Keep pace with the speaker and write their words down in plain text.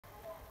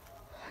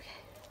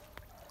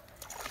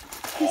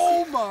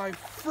Oh my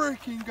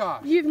freaking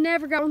gosh. You've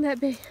never got one that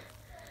big.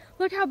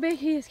 Look how big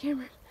he is,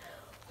 Cameron.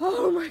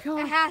 Oh my God.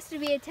 It has to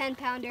be a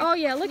 10-pounder. Oh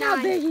yeah, look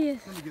how big he is.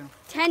 Let me get him.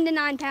 10 to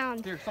 9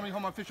 pounds. Here, somebody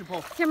hold my fishing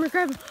pole. Cameron,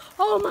 grab him.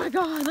 Oh my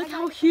God, look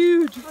how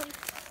huge.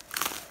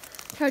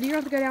 Cody, you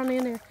have to go down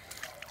in there.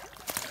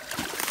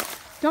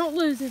 Don't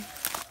lose him.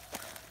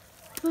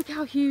 Look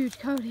how huge,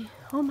 Cody.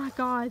 Oh my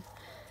God.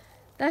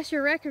 That's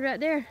your record right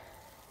there.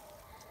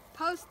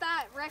 Post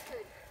that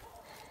record.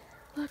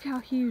 Look how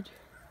huge.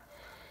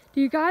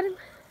 Do you got him?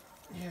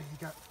 Yeah, he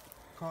got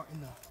caught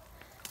in the...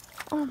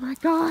 Oh my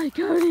God,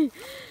 Cody.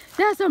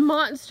 That's a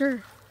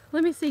monster.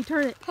 Let me see,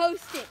 turn it.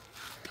 Post it.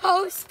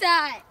 Post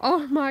that.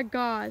 Oh my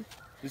God.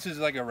 This is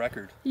like a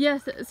record.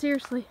 Yes,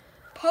 seriously.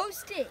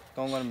 Post it.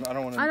 Don't let him, I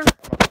don't want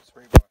to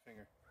spray my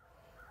finger.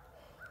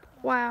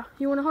 Wow.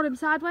 You want to hold him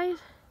sideways?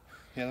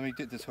 Yeah, let me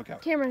get this hook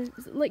out. Cameron,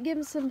 give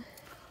him some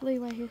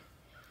leeway here.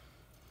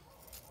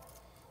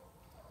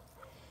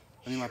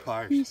 I need my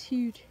pliers. He's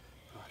huge.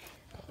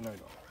 No, I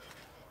don't.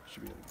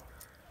 Should be able to go.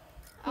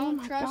 I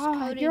don't trust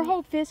Cody. Your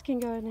whole fist can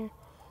go in there.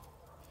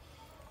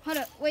 Hold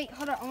up. Wait,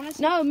 hold up. I want to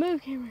see. No,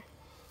 move, Cameron.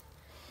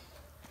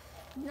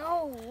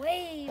 No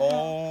way.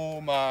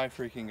 Oh my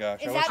freaking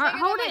gosh. Is that bigger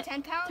hold than it. my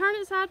 10 pound? Turn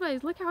it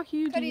sideways. Look how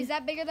huge Cody, he is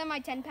that bigger than my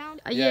 10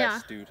 pound? Yes,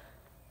 yeah. dude.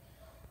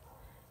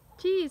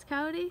 Jeez,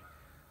 Cody.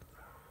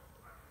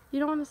 You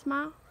don't want to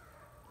smile?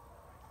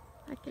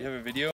 You have a video?